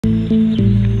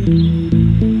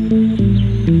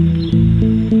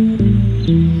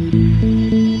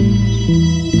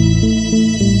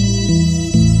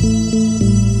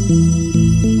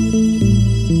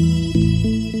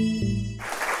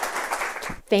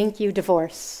Thank you,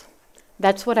 divorce.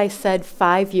 That's what I said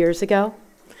 5 years ago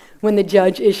when the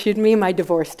judge issued me my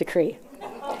divorce decree.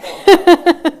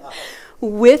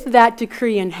 With that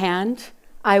decree in hand,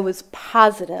 I was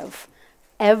positive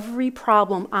every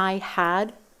problem I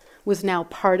had was now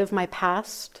part of my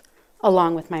past,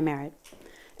 along with my marriage.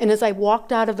 And as I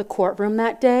walked out of the courtroom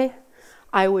that day,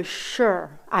 I was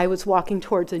sure I was walking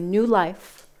towards a new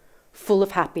life full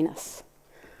of happiness.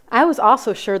 I was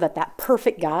also sure that that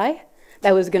perfect guy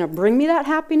that was going to bring me that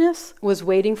happiness was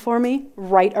waiting for me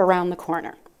right around the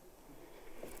corner.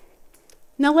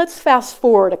 Now let's fast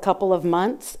forward a couple of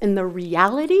months, and the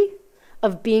reality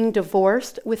of being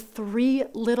divorced with 3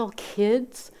 little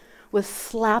kids was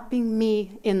slapping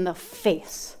me in the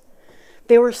face.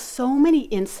 There were so many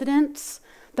incidents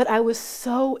that I was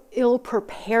so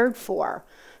ill-prepared for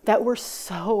that were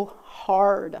so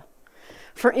hard.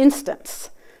 For instance,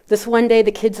 this one day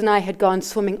the kids and I had gone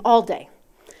swimming all day,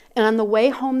 and on the way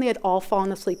home they had all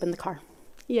fallen asleep in the car.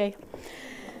 Yay.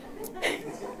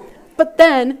 But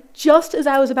then, just as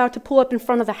I was about to pull up in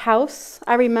front of the house,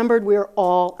 I remembered we were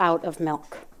all out of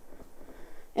milk.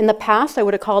 In the past, I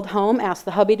would have called home, asked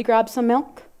the hubby to grab some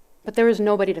milk, but there was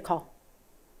nobody to call.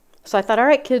 So I thought, all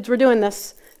right, kids, we're doing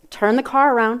this. Turned the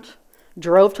car around,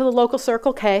 drove to the local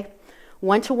Circle K,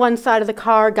 went to one side of the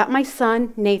car, got my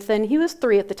son, Nathan, he was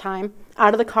 3 at the time,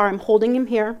 out of the car. I'm holding him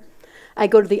here. I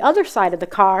go to the other side of the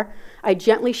car. I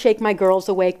gently shake my girls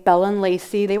awake, Bella and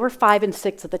Lacey. They were 5 and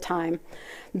 6 at the time.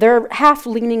 They're half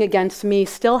leaning against me,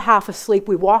 still half asleep.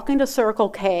 We walk into Circle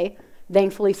K.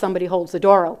 Thankfully, somebody holds the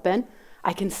door open.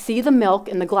 I can see the milk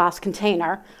in the glass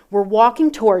container. We're walking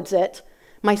towards it.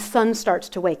 My son starts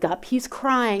to wake up. He's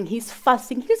crying. He's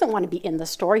fussing. He doesn't want to be in the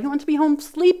store. He wants to be home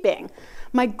sleeping.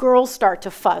 My girls start to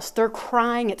fuss. They're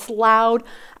crying. It's loud.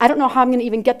 I don't know how I'm going to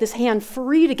even get this hand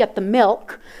free to get the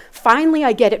milk. Finally,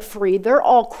 I get it free. They're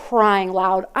all crying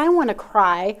loud. I want to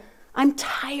cry. I'm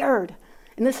tired.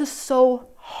 And this is so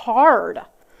hard.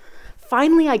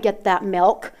 Finally, I get that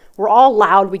milk. We're all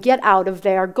loud. We get out of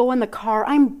there, go in the car.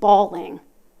 I'm bawling.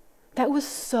 That was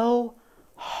so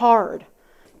hard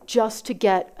just to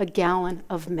get a gallon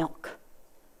of milk.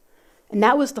 And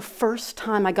that was the first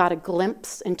time I got a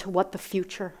glimpse into what the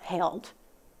future held.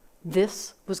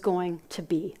 This was going to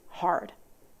be hard.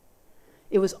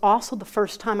 It was also the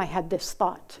first time I had this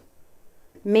thought.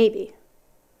 Maybe,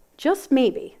 just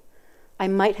maybe, I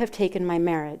might have taken my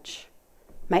marriage,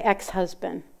 my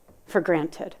ex-husband, for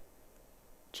granted.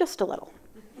 Just a little.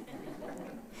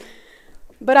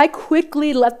 But I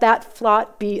quickly let that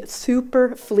thought be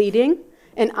super fleeting,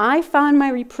 and I found my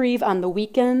reprieve on the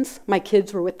weekends. My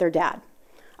kids were with their dad.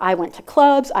 I went to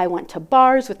clubs, I went to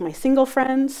bars with my single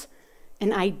friends,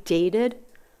 and I dated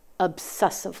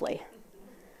obsessively.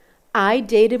 I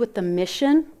dated with the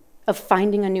mission of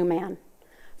finding a new man,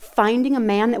 finding a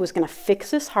man that was going to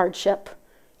fix this hardship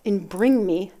and bring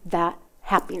me that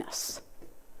happiness.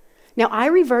 Now, I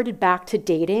reverted back to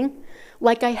dating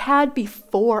like I had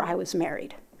before I was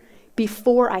married,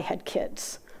 before I had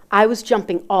kids. I was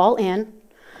jumping all in,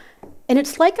 and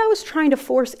it's like I was trying to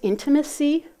force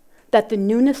intimacy that the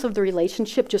newness of the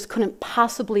relationship just couldn't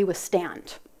possibly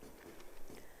withstand.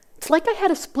 It's like I had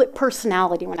a split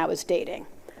personality when I was dating.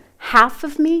 Half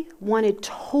of me wanted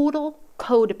total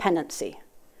codependency.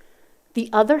 The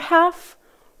other half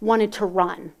wanted to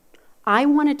run. I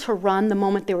wanted to run the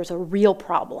moment there was a real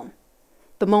problem,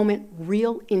 the moment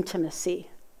real intimacy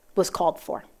was called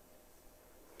for.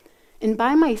 And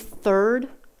by my 3rd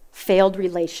failed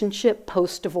relationship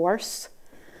post-divorce,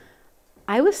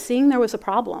 I was seeing there was a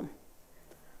problem.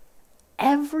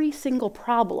 Every single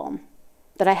problem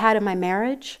that I had in my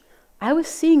marriage, I was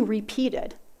seeing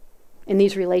repeated in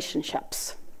these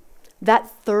relationships. That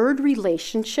 3rd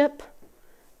relationship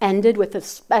ended with an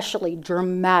especially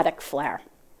dramatic flare.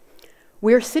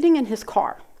 We were sitting in his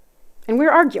car, and we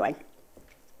were arguing.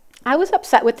 I was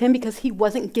upset with him because he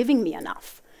wasn't giving me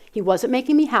enough. He wasn't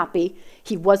making me happy.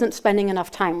 He wasn't spending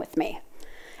enough time with me.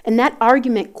 And that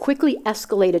argument quickly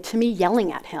escalated to me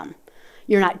yelling at him.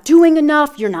 You're not doing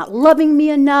enough. You're not loving me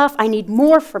enough. I need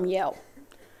more from you.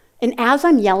 And as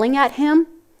I'm yelling at him,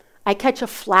 I catch a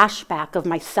flashback of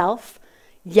myself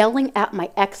yelling at my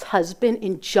ex-husband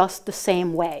in just the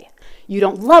same way. You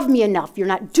don't love me enough. You're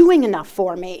not doing enough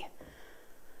for me.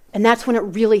 And that's when it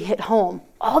really hit home.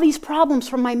 All these problems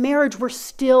from my marriage were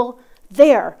still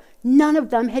there. None of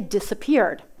them had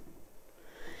disappeared.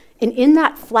 And in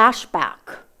that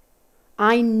flashback,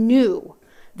 I knew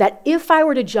that if I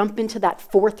were to jump into that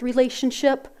 4th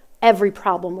relationship, every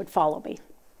problem would follow me.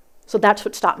 So that's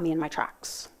what stopped me in my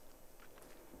tracks.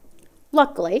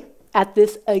 Luckily, at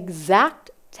this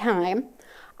exact time,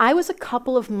 I was a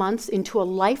couple of months into a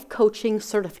life coaching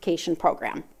certification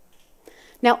program.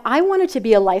 Now, I wanted to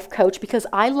be a life coach because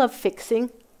I love fixing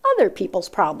other people's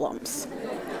problems.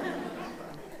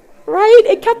 Right?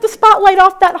 It kept the spotlight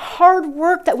off that hard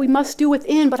work that we must do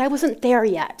within, but I wasn't there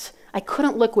yet. I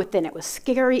couldn't look within. It was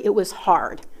scary. It was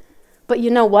hard. But you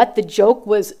know what? The joke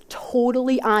was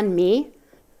totally on me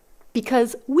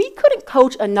because we couldn't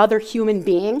coach another human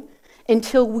being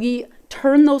until we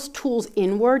turned those tools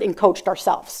inward and coached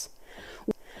ourselves.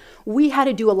 We had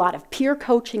to do a lot of peer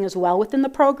coaching as well within the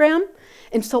program,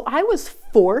 and so I was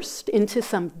forced into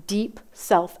some deep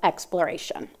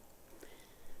self-exploration.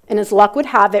 And as luck would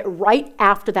have it, right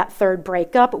after that third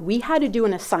breakup, we had to do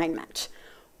an assignment.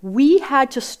 We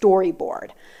had to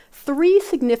storyboard 3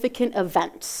 significant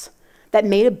events that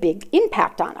made a big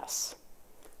impact on us.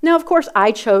 Now, of course,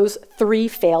 I chose 3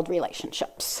 failed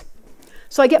relationships.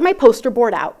 So I get my poster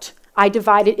board out. I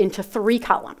divide it into 3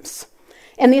 columns.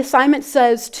 And the assignment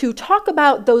says to talk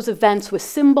about those events with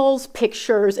symbols,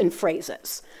 pictures, and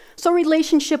phrases. So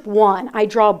relationship 1, I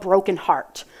draw a broken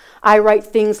heart. I write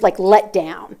things like let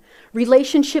down.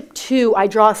 Relationship 2, I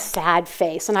draw a sad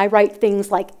face, and I write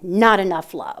things like not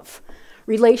enough love.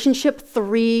 Relationship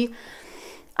 3,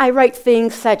 I write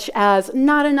things such as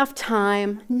not enough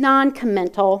time,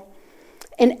 non-committal.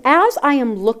 And as I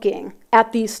am looking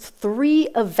at these 3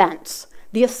 events,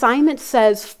 the assignment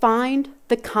says find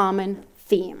the common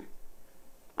theme.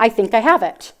 I think I have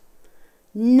it.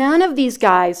 None of these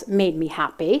guys made me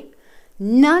happy.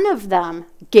 None of them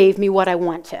gave me what I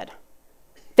wanted.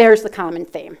 There's the common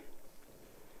theme.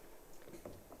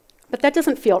 But that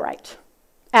doesn't feel right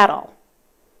at all.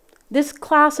 This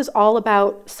class is all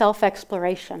about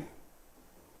self-exploration.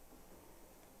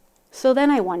 So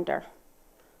then I wonder,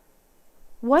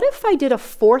 what if I did a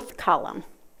 4th column,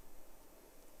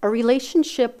 a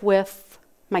relationship with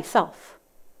myself?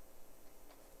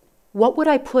 What would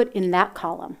I put in that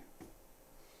column?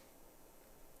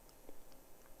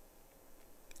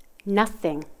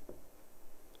 Nothing.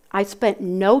 I spent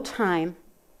no time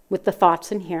with the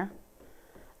thoughts in here.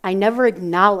 I never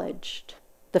acknowledged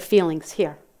the feelings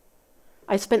here.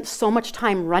 I spent so much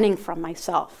time running from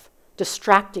myself,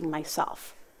 distracting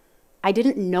myself. I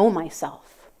didn't know myself.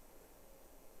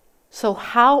 So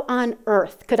how on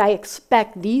earth could I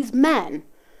expect these men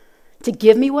to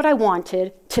give me what I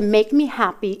wanted, to make me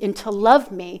happy, and to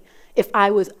love me if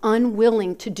I was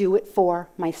unwilling to do it for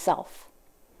myself?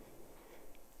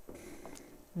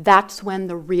 That's when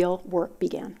the real work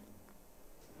began.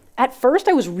 At first,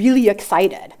 I was really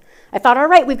excited. I thought, all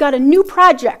right, we've got a new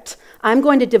project. I'm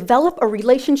going to develop a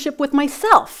relationship with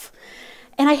myself.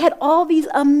 And I had all these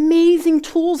amazing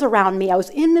tools around me. I was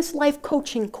in this life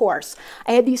coaching course.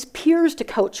 I had these peers to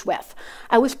coach with.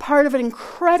 I was part of an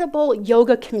incredible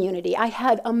yoga community. I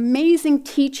had amazing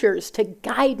teachers to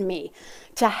guide me,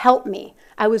 to help me.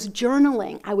 I was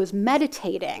journaling. I was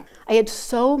meditating. I had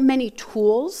so many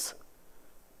tools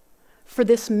for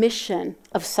this mission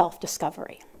of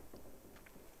self-discovery.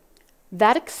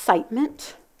 That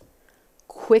excitement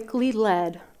quickly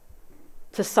led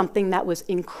to something that was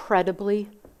incredibly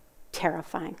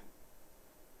terrifying.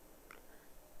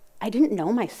 I didn't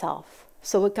know myself,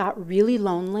 so it got really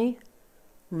lonely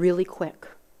really quick.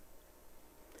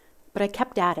 But I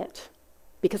kept at it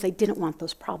because I didn't want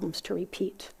those problems to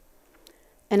repeat.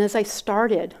 And as I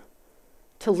started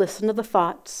to listen to the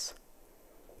thoughts,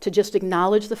 to just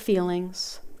acknowledge the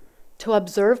feelings, to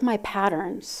observe my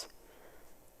patterns,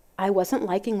 I wasn't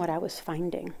liking what I was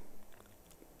finding.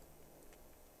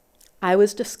 I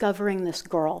was discovering this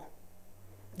girl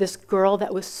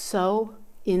that was so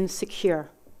insecure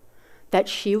that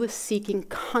she was seeking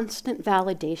constant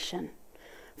validation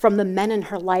from the men in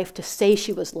her life to say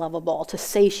she was lovable, to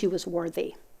say she was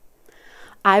worthy.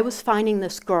 I was finding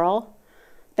this girl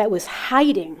that was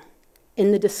hiding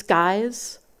in the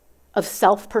disguise of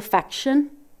self-perfection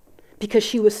because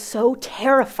she was so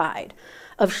terrified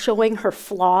of showing her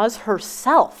flaws,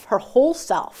 herself, her whole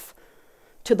self,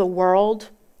 to the world,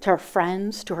 to her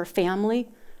friends, to her family,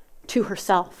 to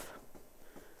herself.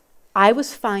 I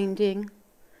was finding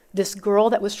this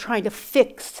girl that was trying to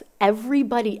fix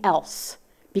everybody else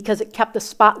because it kept the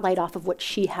spotlight off of what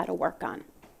she had to work on.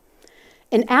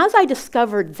 And as I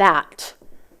discovered that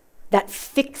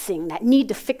fixing, that need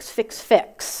to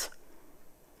fix,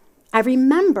 I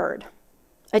remembered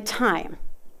a time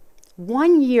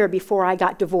 1 year before I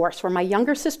got divorced where my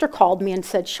younger sister called me and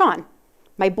said, Shawn,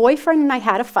 my boyfriend and I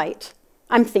had a fight.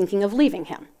 I'm thinking of leaving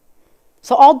him.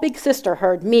 So all big sister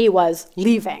heard me was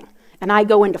leaving. and I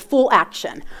go into full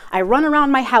action. I run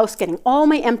around my house getting all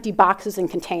my empty boxes and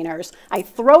containers. I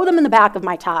throw them in the back of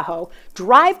my Tahoe,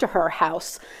 drive to her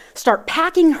house, start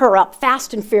packing her up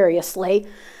fast and furiously,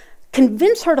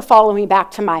 convince her to follow me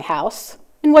back to my house.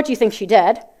 And what do you think she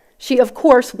did? She, of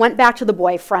course, went back to the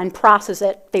boyfriend, processed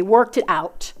it, they worked it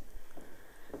out.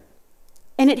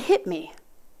 And it hit me.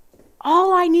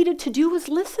 All I needed to do was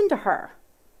listen to her,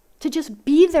 to just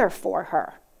be there for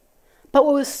her. But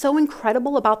what was so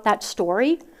incredible about that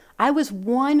story, I was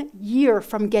 1 year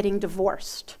from getting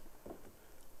divorced.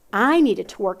 I needed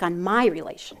to work on my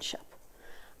relationship.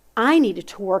 I needed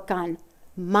to work on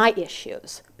my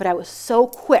issues, but I was so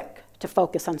quick to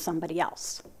focus on somebody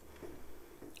else.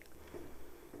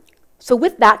 So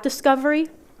with that discovery,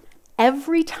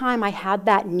 every time I had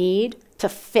that need to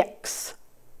fix,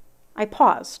 I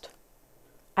paused.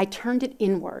 I turned it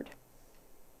inward,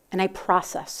 and I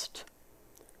processed.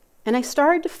 And I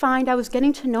started to find I was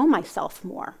getting to know myself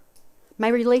more. My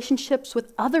relationships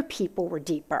with other people were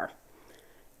deeper.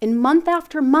 And month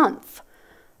after month,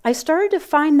 I started to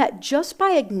find that just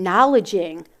by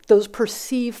acknowledging those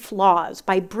perceived flaws,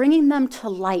 by bringing them to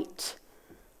light,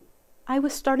 I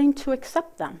was starting to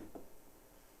accept them.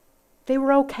 They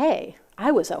were okay.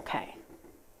 I was okay.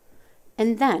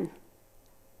 And then,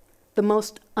 the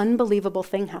most unbelievable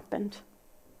thing happened.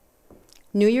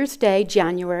 New Year's Day,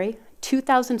 January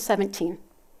 2017.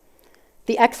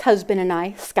 The ex-husband and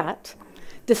I, Scott,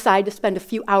 decided to spend a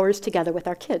few hours together with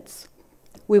our kids.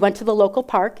 We went to the local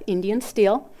park, Indian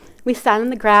Steel. We sat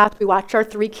in the grass. We watched our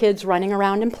 3 kids running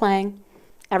around and playing.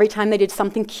 Every time they did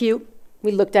something cute,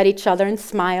 we looked at each other and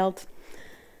smiled.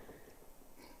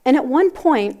 And at one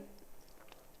point,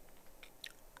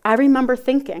 I remember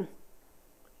thinking,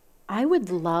 I would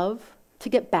love to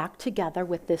get back together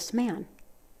with this man.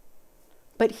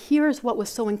 But here's what was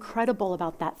so incredible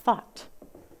about that thought.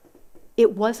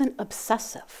 It wasn't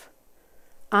obsessive.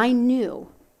 I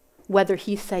knew whether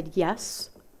he said yes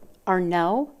or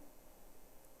no,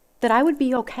 that I would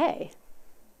be okay.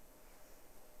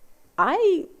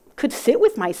 I could sit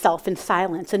with myself in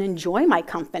silence and enjoy my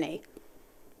company.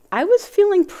 I was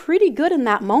feeling pretty good in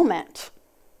that moment.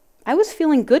 I was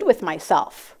feeling good with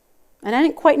myself. And I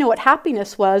didn't quite know what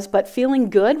happiness was, but feeling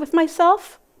good with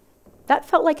myself, that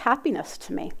felt like happiness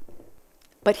to me.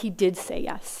 But he did say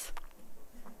yes.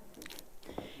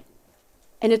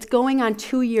 And it's going on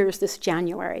 2 years this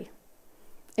January.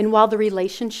 And while the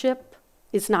relationship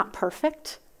is not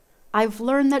perfect, I've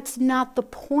learned that's not the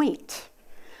point.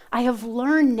 I have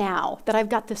learned now that I've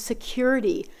got the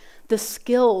security, the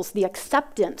skills, the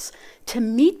acceptance to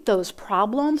meet those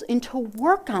problems and to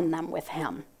work on them with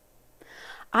him.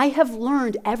 I have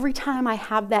learned every time I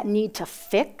have that need to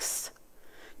fix,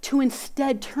 to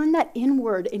instead turn that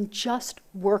inward and just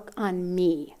work on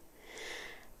me.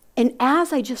 And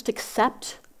as I just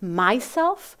accept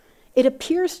myself, it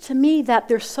appears to me that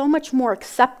there's so much more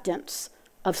acceptance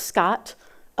of Scott,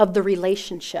 of the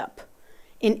relationship.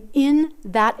 And in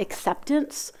that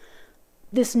acceptance,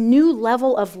 this new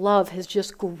level of love has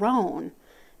just grown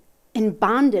and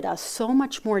bonded us so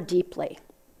much more deeply.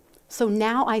 So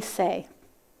now I say,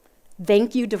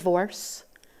 thank you, divorce,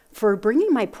 for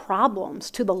bringing my problems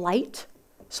to the light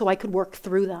so I could work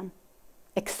through them,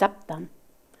 accept them.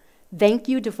 Thank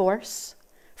you, divorce,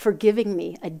 for giving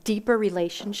me a deeper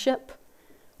relationship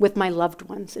with my loved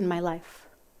ones in my life.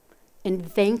 And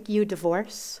thank you,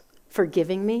 divorce, for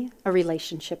giving me a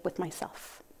relationship with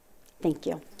myself. Thank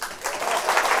you.